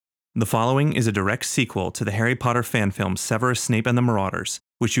The following is a direct sequel to the Harry Potter fan film Severus Snape and the Marauders,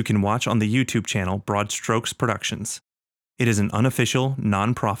 which you can watch on the YouTube channel Broad Strokes Productions. It is an unofficial,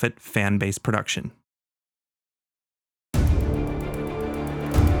 non-profit, fan-based production.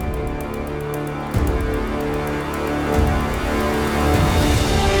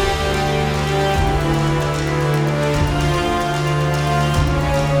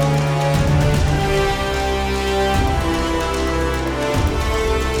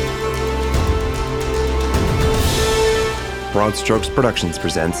 Broad Strokes Productions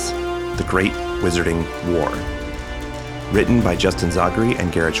presents The Great Wizarding War. Written by Justin Zagri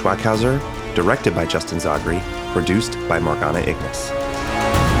and Garrett Schwackhauser, directed by Justin Zagri, produced by Morgana Ignis.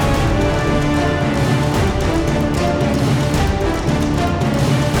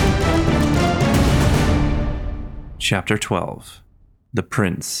 Chapter 12. The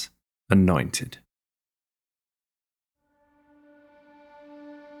Prince Anointed.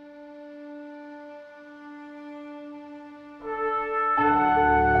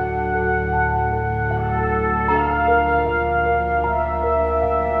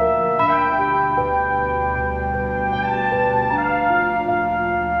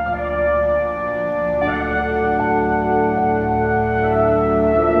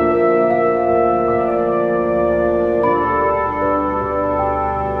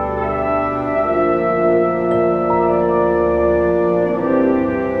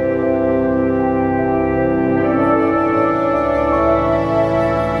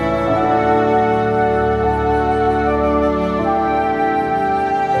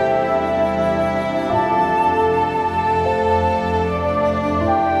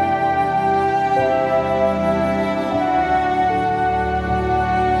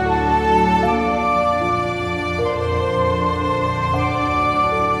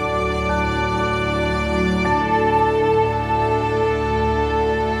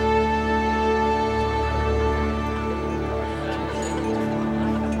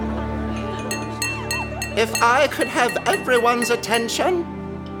 If I could have everyone's attention,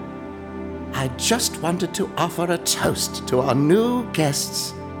 I just wanted to offer a toast to our new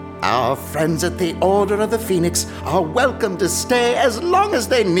guests. Our friends at the Order of the Phoenix are welcome to stay as long as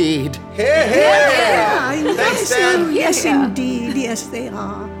they need. Hear, hear! Yes, Dan. yes, indeed. Yes, they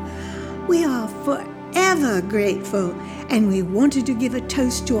are. We are forever grateful, and we wanted to give a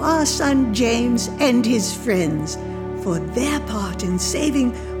toast to our son James and his friends for their part in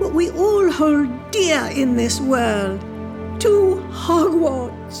saving what we all hold dear in this world. To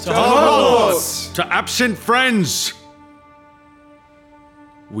Hogwarts. To Hogwarts! To absent friends!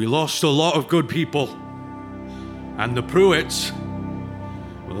 We lost a lot of good people. And the Pruitts,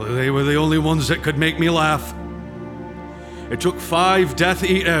 well, they were the only ones that could make me laugh. It took 5 Death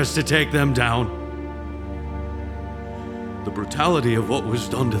Eaters to take them down. The brutality of what was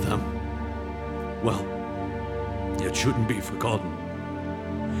done to them, well, it shouldn't be forgotten.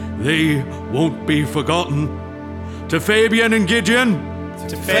 They won't be forgotten. To Fabian and Gideon.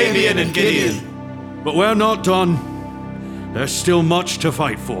 To Fabian and Gideon. But we're not done. There's still much to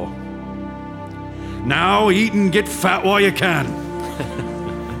fight for. Now eat and get fat while you can.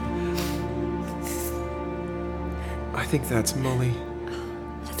 I think that's Molly.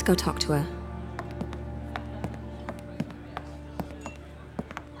 Let's go talk to her.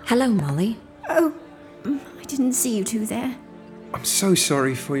 Hello, Molly. Oh, I didn't see you two there. I'm so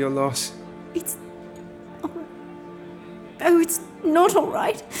sorry for your loss. It's... Oh, it's not all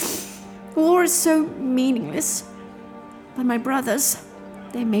right. War is so meaningless. But my brothers,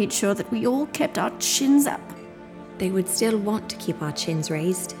 they made sure that we all kept our chins up. They would still want to keep our chins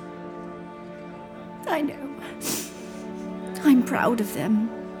raised. I know. I'm proud of them.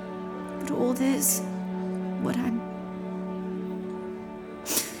 But all this, what I'm...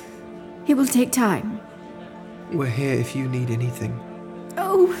 It will take time. We're here if you need anything.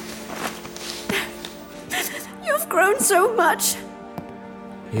 Oh. You've grown so much.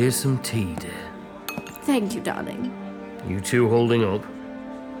 Here's some tea, dear. Thank you, darling. You two holding up?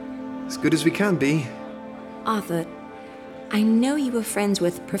 As good as we can be. Arthur, I know you were friends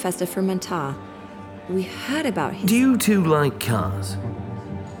with Professor Fermentar. We heard about his... Do you two like cars?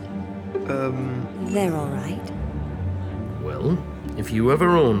 They're all right. Well, if you ever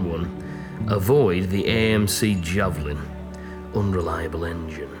own one, avoid the AMC Javelin. Unreliable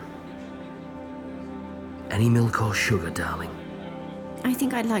engine. Any milk or sugar, darling? I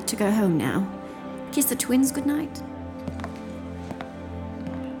think I'd like to go home now. Kiss the twins goodnight.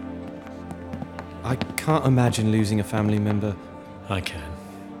 I can't imagine losing a family member. I can.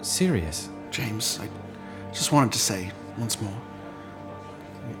 Serious. James, I just wanted to say once more,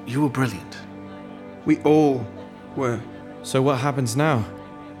 you were brilliant. We all were. So what happens now?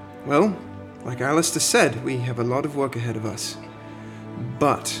 Well, like Alistair said, we have a lot of work ahead of us.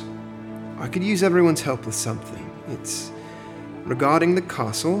 But I could use everyone's help with something. It's regarding the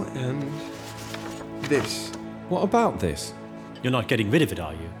castle and this. What about this? You're not getting rid of it,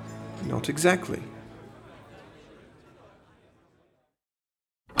 are you? Not exactly.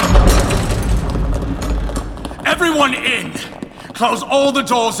 Everyone in! Close all the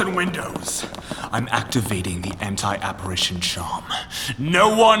doors and windows. I'm activating the anti-apparition charm.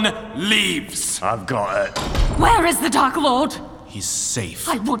 No one leaves. I've got it. Where is the Dark Lord? He's safe.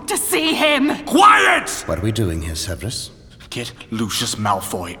 I want to see him! Quiet! What are we doing here, Severus? Get Lucius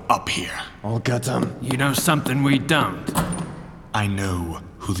Malfoy up here. I'll get him. You know something we don't? I know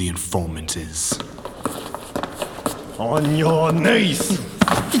who the informant is. On your knees!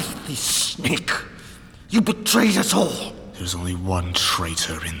 You snake! You betrayed us all! There's only one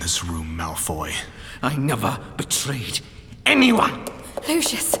traitor in this room, Malfoy. I never betrayed anyone!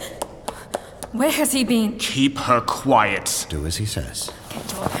 Lucius, where has he been? Keep her quiet. Do as he says.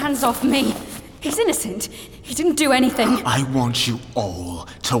 Get your hands off me. He's innocent. He didn't do anything. I want you all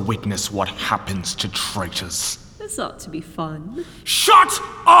to witness what happens to traitors. This ought to be fun. Shut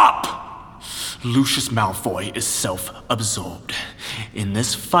up! Lucius Malfoy is self-absorbed. In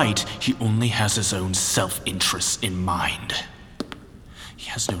this fight, he only has his own self-interests in mind. He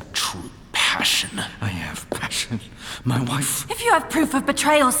has no true passion. I have passion. My wife. If you have proof of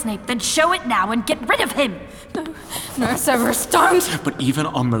betrayal, Snape, then show it now and get rid of him. No, Severus, don't. But even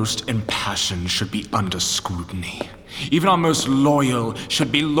our most impassioned should be under scrutiny. Even our most loyal should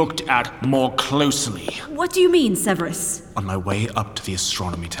be looked at more closely. What do you mean, Severus? On my way up to the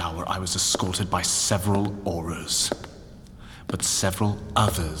astronomy tower, I was escorted by several Aurors. But several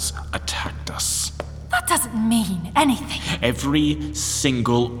others attacked us. That doesn't mean anything. Every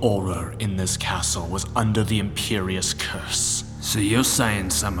single Auror in this castle was under the Imperious curse. So you're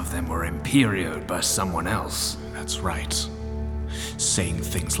saying some of them were imperioed by someone else? That's right. Saying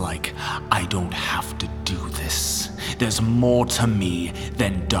things like, I don't have to do this. There's more to me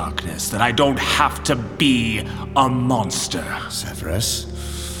than darkness, that I don't have to be a monster.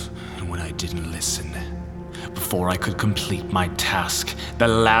 Severus? And when I didn't listen, before I could complete my task, the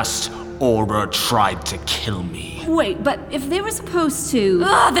last Auror tried to kill me. Wait, but if they were supposed to...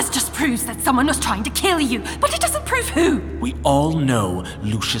 This just proves that someone was trying to kill you, but it doesn't prove who. We all know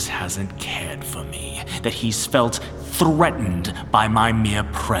Lucius hasn't cared for me, that he's felt threatened by my mere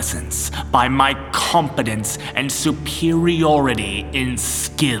presence, by my competence and superiority in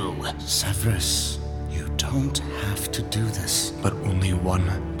skill. Severus, you don't have to do this. But only one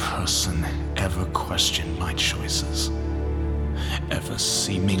person ever questioned my choices, ever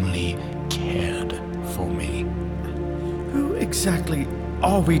seemingly cared for me. Who exactly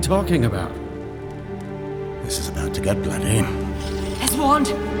are we talking about? This is about to get bloody. His wand!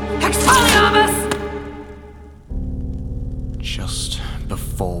 Expelliarmus! Just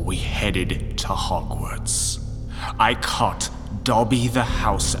before we headed to Hogwarts, I caught Dobby the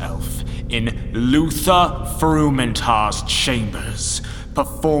House Elf in Luther Frumentar's chambers,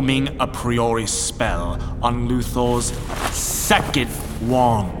 performing a priori spell on Luthor's second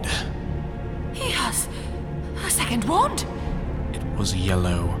wand. He has a second wand? It was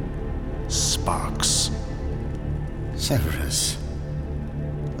yellow sparks. Severus,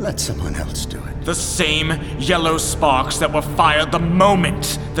 let someone else do it. The same yellow sparks that were fired the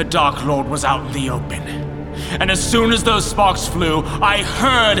moment the Dark Lord was out in the open. And as soon as those sparks flew, I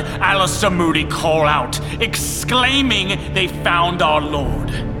heard Alistair Moody call out, exclaiming they found our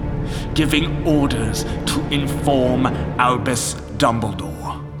Lord, giving orders to inform Albus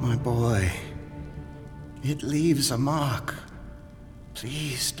Dumbledore. My boy, it leaves a mark.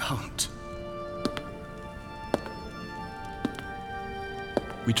 Please don't.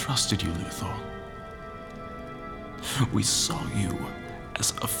 We trusted you, Luthor. We saw you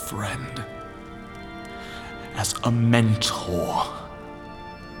as a friend, as a mentor,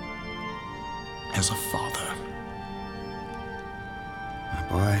 as a father. My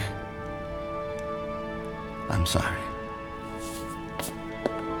boy, I'm sorry.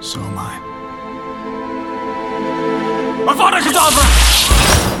 So am I. Avada Kedavra!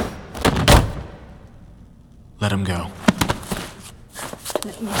 Let him go.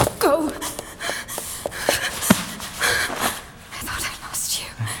 Let me go. I thought I lost you.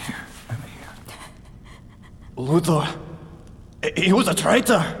 I'm here. Luthor, he was a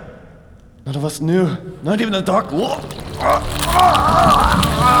traitor. None of us knew, not even the Dark Lord.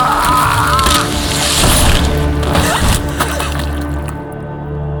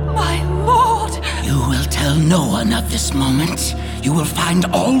 My lord! You will tell no one of this moment. You will find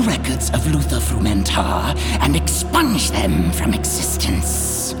all records of Luther Frumentar and expunge them from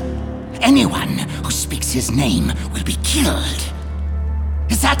existence. anyone who speaks his name will be killed.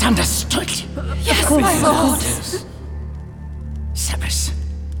 Is that understood? Yes, my lord. Severus,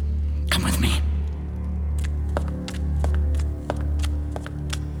 come with me.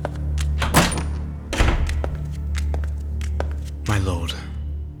 My lord,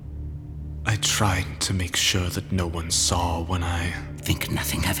 I tried to make sure that no one saw when I... Think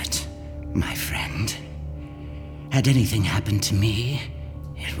nothing of it, my friend. Had anything happened to me,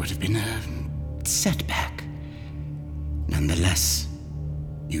 it would have been a setback. Nonetheless,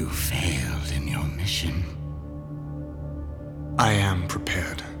 you failed in your mission. I am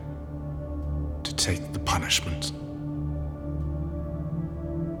prepared to take the punishment.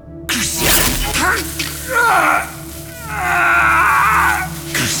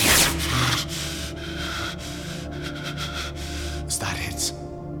 Is that it?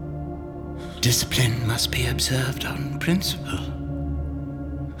 Discipline must be observed on principle.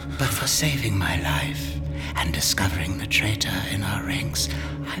 But for saving my life and discovering the traitor in our ranks,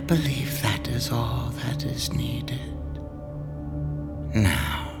 I believe that is all that is needed.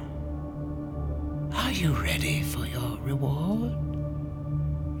 Now, are you ready for your reward?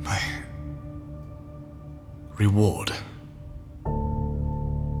 My... reward?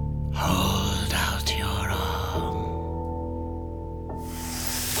 Hold out your arm.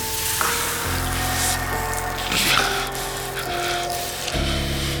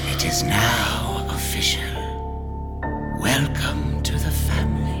 It is now official. Welcome to the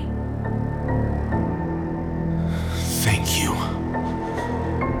family. Thank you,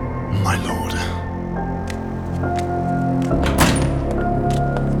 my lord.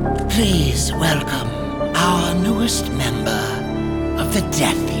 Please welcome our newest member of the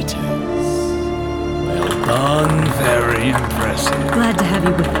Death Eaters. Well done, very impressive. Glad to have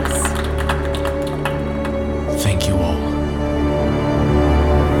you with us. Thank you all.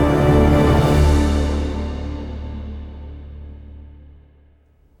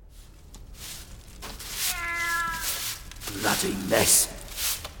 Bloody mess.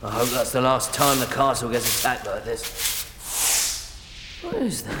 I hope that's the last time the castle gets attacked like this. What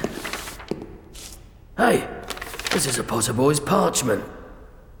is that? Hey, this is a Potter boy's parchment.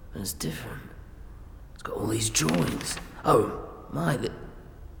 It's different. It's got all these drawings. Oh, my,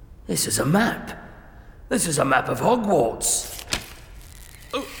 this is a map. This is a map of Hogwarts.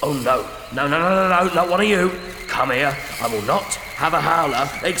 Oh no, no, not one of you. Come here. I will not have a howler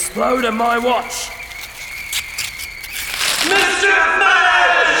explode in my watch. Mischief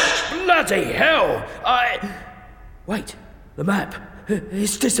managed! Bloody hell! Wait, the map.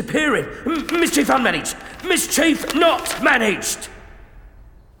 It's disappearing. Mischief unmanaged. Mischief not managed.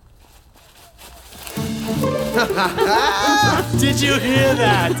 Did you hear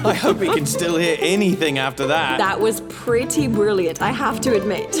that? I hope we can still hear anything after that. That was pretty brilliant, I have to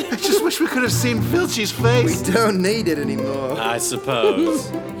admit. I just wish we could have seen Filchie's face. We don't need it anymore. I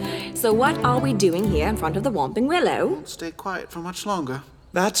suppose. So what are we doing here in front of the Whomping Willow? Won't stay quiet for much longer.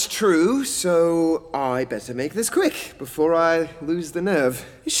 That's true, so I better make this quick before I lose the nerve.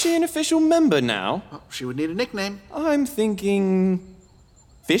 Is she an official member now? Well, she would need a nickname. I'm thinking...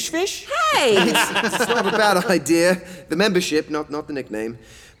 Fish? Hey! It's not a bad idea. The membership, not the nickname.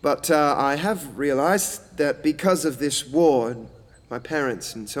 But I have realized that because of this war and my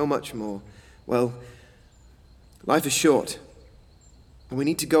parents and so much more, well, life is short. And we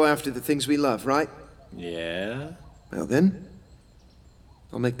need to go after the things we love, right? Yeah? Well then,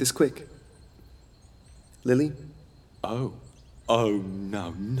 I'll make this quick. Lily? Oh,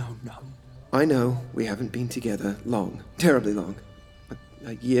 no. I know we haven't been together long, terribly long.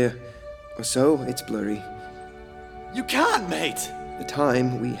 A year or so, it's blurry. You can't, mate! The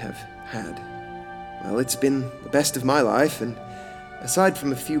time we have had. Well, it's been the best of my life, and aside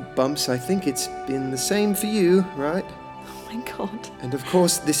from a few bumps, I think it's been the same for you, right? Oh my god. And of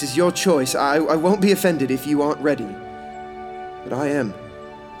course, this is your choice. I won't be offended if you aren't ready. But I am.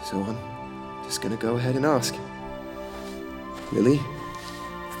 So I'm just gonna go ahead and ask. Lily,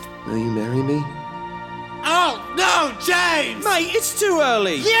 will you marry me? Oh, no, James! Mate, it's too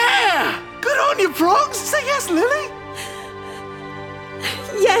early! Yeah! Good on you, Prongs! Say yes, Lily!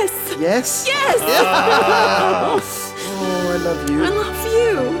 Yes! Yes? Yes! Oh, I love you. I love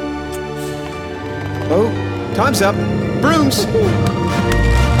you! Oh, time's up. Brooms!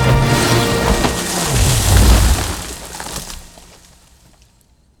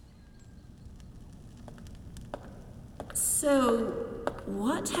 So,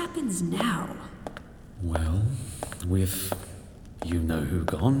 what happens now? Well, with you-know-who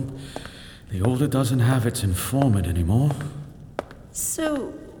gone, the Order doesn't have its informant anymore.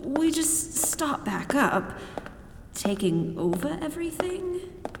 So, we just start back up, taking over everything?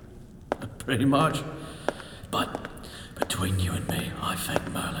 Pretty much. But between you and me, I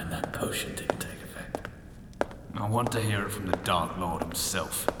think Merlin, that potion didn't take effect. I want to hear it from the Dark Lord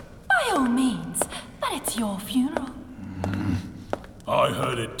himself. By all means, but it's your funeral. I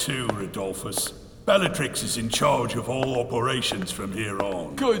heard it too, Rodolphus. Bellatrix is in charge of all operations from here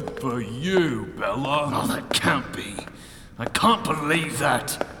on. Good for you, Bella. Oh, that can't be. I can't believe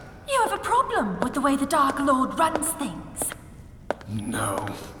that. You have a problem with the way the Dark Lord runs things. No.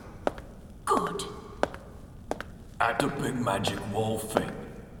 Good. At the big magic wall thing,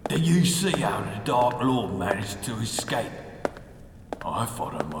 did you see how the Dark Lord managed to escape? I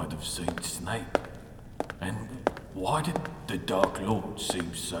thought I might have seen Snape. And why did the Dark Lord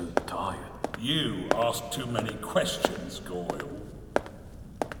seem so tired? You ask too many questions, Goyle.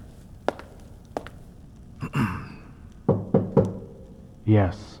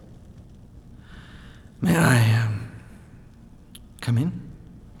 Yes. May I, come in?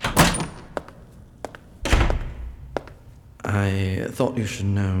 I thought you should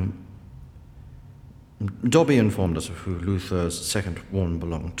know. Dobby informed us of who Luther's second wand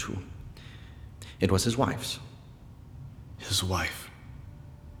belonged to. It was his wife's. His wife.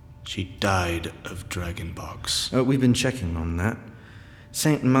 She died of dragonpox. We've been checking on that.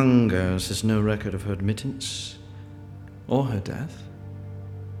 St. Mungo's has no record of her admittance or her death.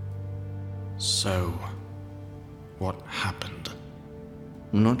 So, what happened?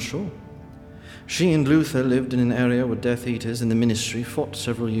 I'm not sure. She and Luther lived in an area where Death Eaters in the Ministry fought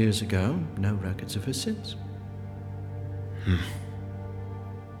several years ago. No records of her since.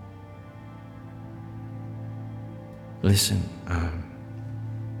 Listen,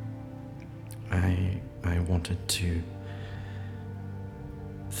 I wanted to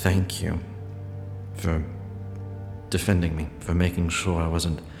thank you for defending me, for making sure I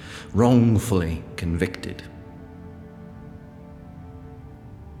wasn't wrongfully convicted.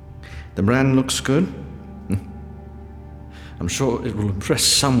 The brand looks good. I'm sure it will impress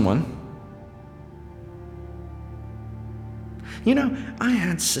someone. You know, I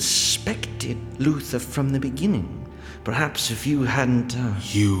had suspected Luther from the beginning. Perhaps if you hadn't...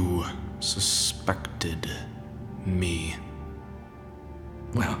 You suspected me.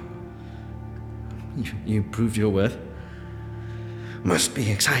 Well, you proved your worth. Must be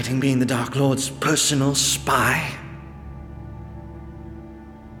exciting being the Dark Lord's personal spy.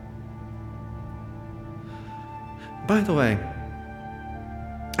 By the way,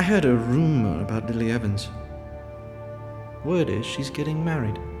 I heard a rumor about Lily Evans. Word is she's getting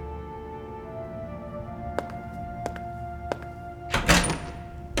married.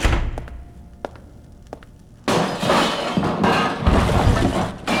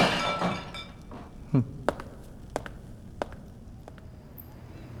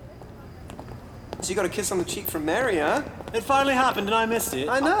 So you got a kiss on the cheek from Mary, huh? It finally happened and I missed it.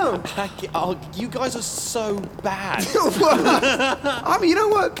 I know. You guys are so bad. I mean, you know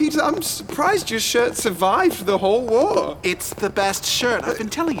what, Peter? I'm surprised your shirt survived the whole war. It's the best shirt. I've been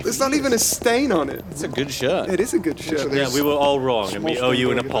telling you. There's not even a stain on it. It's a good shirt. It is a good shirt. Yeah, we were all wrong, and we owe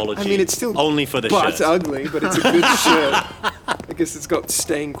you an apology. I mean, it's still only for the shirt. It's ugly, but it's a good shirt. I guess it's got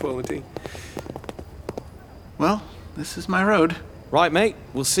stain quality. Well, this is my road. Right, mate.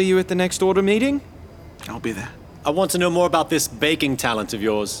 We'll see you at the next order meeting. I'll be there. I want to know more about this baking talent of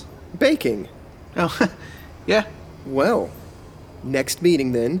yours. Baking? Oh, yeah. Well, next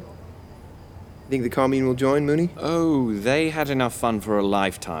meeting then. Think the commune will join, Mooney? Oh, they had enough fun for a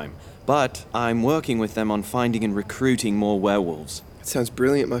lifetime. But I'm working with them on finding and recruiting more werewolves. That sounds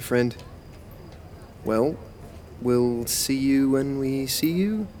brilliant, my friend. Well, we'll see you when we see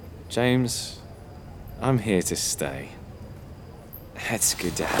you? James, I'm here to stay. It's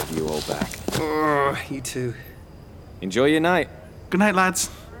good to have you all back. Oh, you too. Enjoy your night. Good night, lads.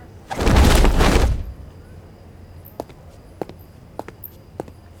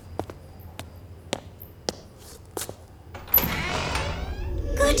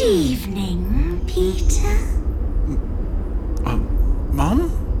 Good evening, Peter.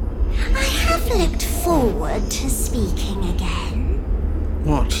 Mom? I have looked forward to speaking again.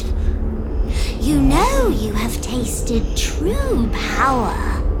 What? You know you have tasted true power.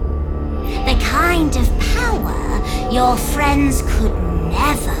 The kind of power your friends could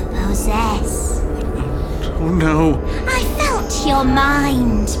never possess. Oh no. I felt your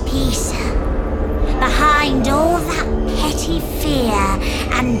mind, Peter. Behind all that petty fear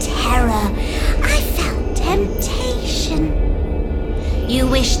and terror, I felt temptation. You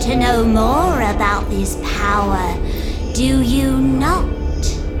wish to know more about this power, do you not?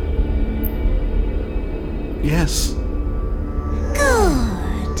 Yes.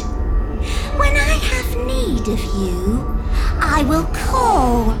 Good. When I have need of you, I will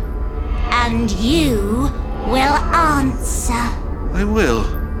call and you will answer. I will.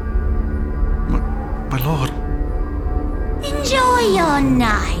 My lord. Enjoy your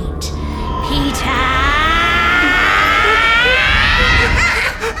night, Peter.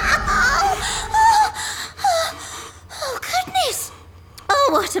 Oh, goodness. Oh,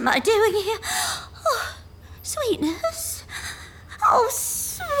 what am I doing here? Oh, sweetness. Oh,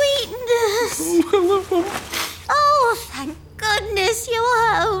 sweetness. Oh, thank goodness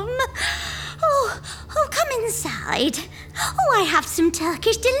you're home. Oh, come inside. Oh, I have some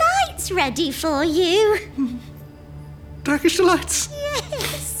Turkish delights ready for you. Turkish delights?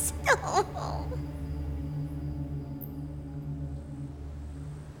 Yes. Oh.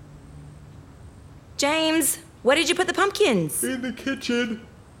 James, where did you put the pumpkins? In the kitchen.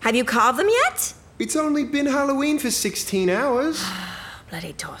 Have you carved them yet? It's only been Halloween for 16 hours.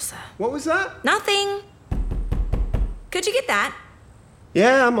 Bloody tosser. What was that? Nothing. Could you get that?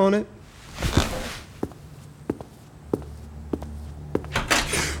 Yeah, I'm on it.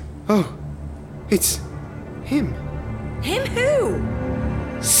 Oh, it's him. Him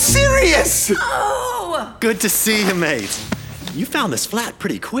who? Sirius! Oh! Good to see you, mate. You found this flat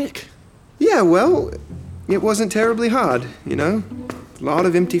pretty quick. Yeah, well, it wasn't terribly hard, you know? A lot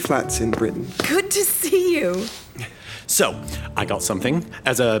of empty flats in Britain. Good to see you. So, I got something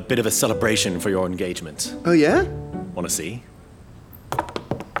as a bit of a celebration for your engagement. Oh, yeah? Want to see?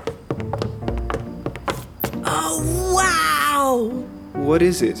 Oh, wow! What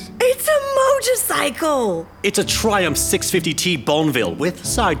is it? It's a motorcycle! It's a Triumph 650T Bonneville with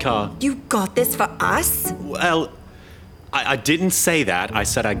sidecar. You got this for us? Well, I didn't say that. I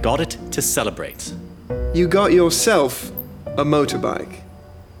said I got it to celebrate. You got yourself a motorbike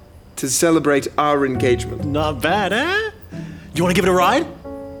to celebrate our engagement. Not bad, eh? You want to give it a ride?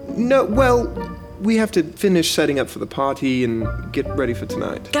 No, well, we have to finish setting up for the party and get ready for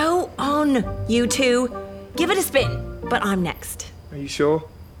tonight. Go on, you two. Give it a spin, but I'm next. Are you sure?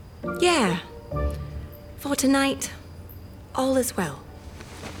 Yeah. For tonight, all is well.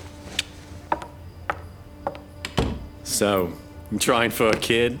 So, I'm trying for a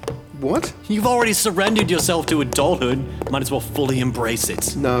kid? What? You've already surrendered yourself to adulthood. Might as well fully embrace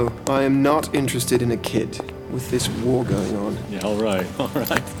it. No, I am not interested in a kid with this war going on. Yeah, all right.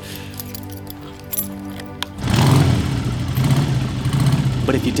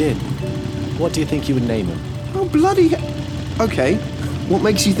 But if you did, what do you think you would name him? Oh, bloody... Okay, what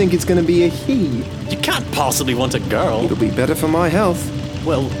makes you think it's going to be a he? You can't possibly want a girl. It'll be better for my health.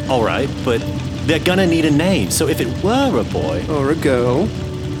 Well, all right, but they're gonna need a name, so if it were a boy... Or a girl.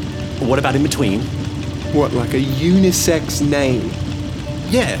 What about in between? What, like a unisex name?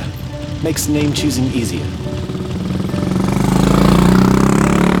 Yeah, makes name choosing easier.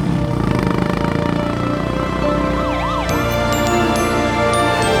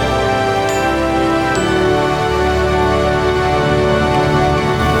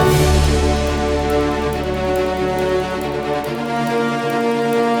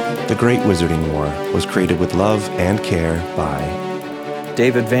 The Great Wizarding War was created with love and care by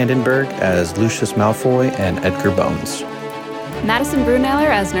David Vandenberg as Lucius Malfoy and Edgar Bones. Madison Bruneller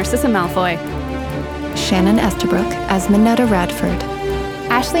as Narcissa Malfoy. Shannon Estabrook as Minetta Radford.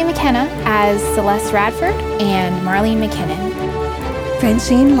 Ashley McKenna as Celeste Radford and Marlene McKinnon.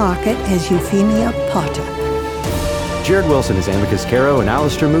 Francine Lockett as Euphemia Potter. Jared Wilson as Amicus Caro and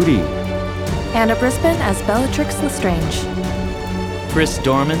Alistair Moody. Anna Brisbane as Bellatrix Lestrange. Chris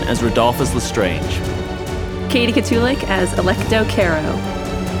Dorman as Rodolphus Lestrange. Katie Katulik as Electo Caro.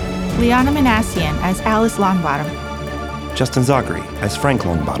 Liana Manassian as Alice Longbottom. Justin Zagri as Frank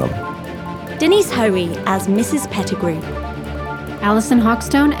Longbottom. Denise Hoey as Mrs. Pettigrew. Alison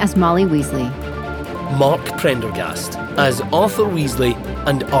Hawkstone as Molly Weasley. Mark Prendergast as Arthur Weasley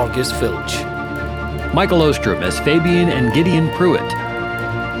and Argus Filch. Michael Ostrom as Fabian and Gideon Pruitt.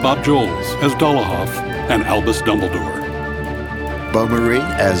 Bob Joles as Dolohov and Albus Dumbledore. Beau Marie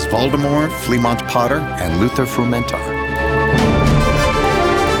as Voldemort, Fleamont Potter, and Luther Frumentar.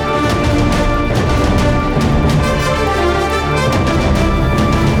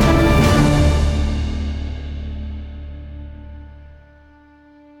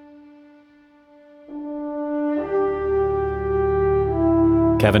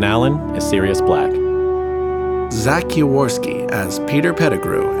 Kevin Allen as Sirius Black. Zach Jaworski as Peter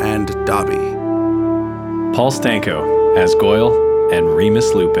Pettigrew and Dobby. Paul Stanko as Goyle and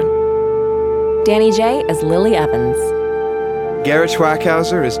Remus Lupin. Danny J. as Lily Evans. Garrett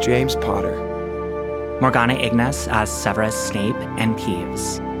Schwackhauser as James Potter. Morgana Ignas as Severus Snape and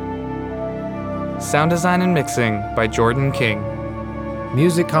Peeves. Sound design and mixing by Jordan King.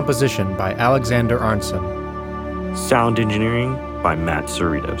 Music composition by Alexander Arnson. Sound engineering by Matt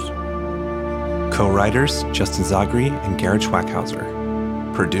Cerritos. Co-writers Justin Zagri and Garrett Schwackhauser.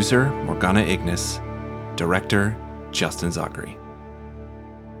 Producer Morgana Ignis. Director Justin Zagri.